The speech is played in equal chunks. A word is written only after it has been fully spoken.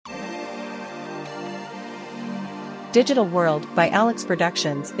Digital World by Alex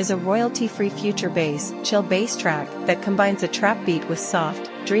Productions is a royalty-free future bass, chill bass track that combines a trap beat with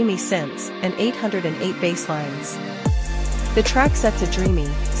soft, dreamy synths and 808 bass lines. The track sets a dreamy,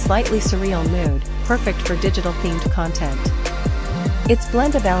 slightly surreal mood, perfect for digital-themed content. Its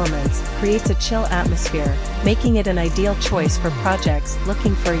blend of elements creates a chill atmosphere, making it an ideal choice for projects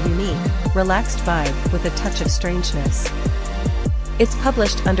looking for a unique, relaxed vibe with a touch of strangeness. It's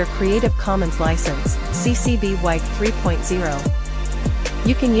published under Creative Commons license, CC BY 3.0.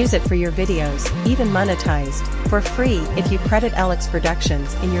 You can use it for your videos, even monetized, for free if you credit Alex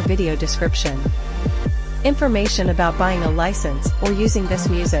Productions in your video description. Information about buying a license or using this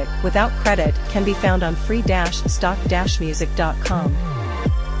music without credit can be found on free-stock-music.com.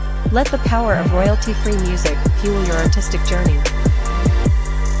 Let the power of royalty-free music fuel your artistic journey.